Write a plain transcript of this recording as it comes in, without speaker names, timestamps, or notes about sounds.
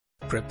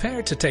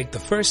Prepare to take the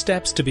first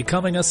steps to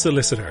becoming a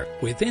solicitor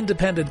with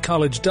Independent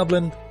College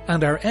Dublin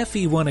and our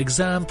FE1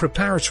 exam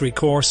preparatory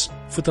course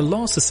for the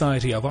Law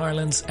Society of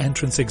Ireland's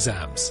entrance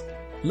exams.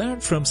 Learn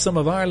from some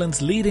of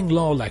Ireland's leading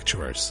law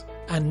lecturers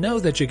and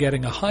know that you're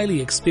getting a highly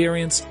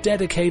experienced,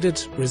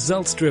 dedicated,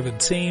 results-driven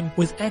team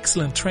with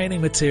excellent training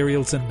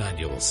materials and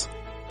manuals.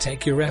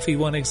 Take your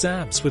FE1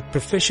 exams with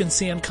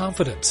proficiency and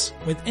confidence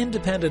with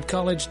Independent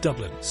College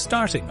Dublin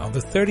starting on the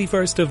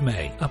 31st of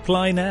May.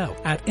 Apply now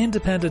at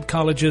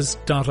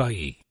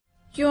independentcolleges.ie.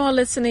 You are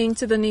listening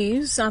to the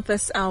news at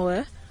this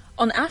hour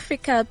on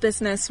Africa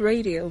Business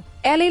Radio.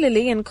 Eli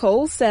Lilly and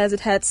Co says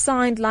it had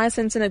signed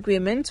licensing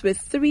agreements with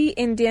 3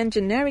 Indian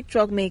generic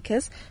drug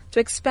makers to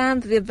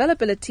expand the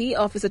availability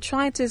of its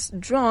arthritis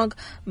drug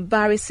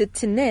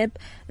baricitinib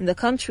in the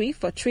country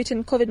for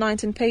treating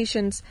COVID-19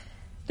 patients.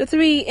 The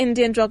 3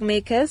 Indian drug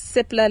makers,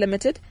 Cipla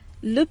Ltd,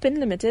 Lupin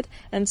Ltd,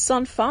 and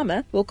Sun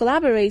Pharma, will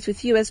collaborate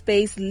with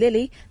US-based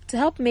Lilly to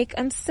help make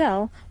and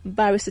sell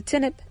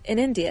baricitinib in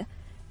India.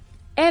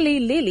 Eli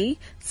Lilly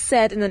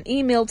said in an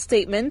emailed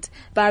statement,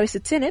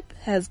 baricitinib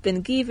has been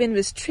given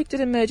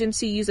restricted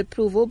emergency use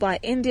approval by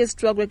India's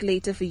drug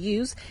regulator for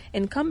use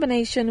in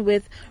combination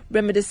with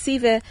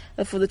remdesivir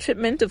for the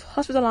treatment of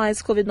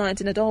hospitalized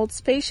COVID-19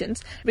 adults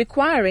patients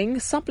requiring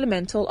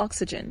supplemental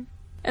oxygen.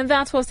 And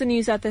that was the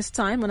news at this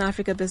time on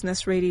Africa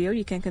Business Radio.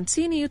 You can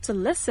continue to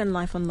listen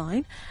live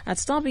online at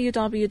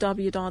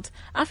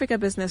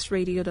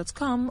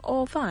www.africabusinessradio.com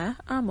or via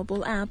our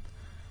mobile app.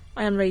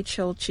 I am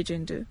Rachel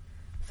Chijindu.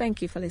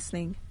 Thank you for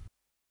listening.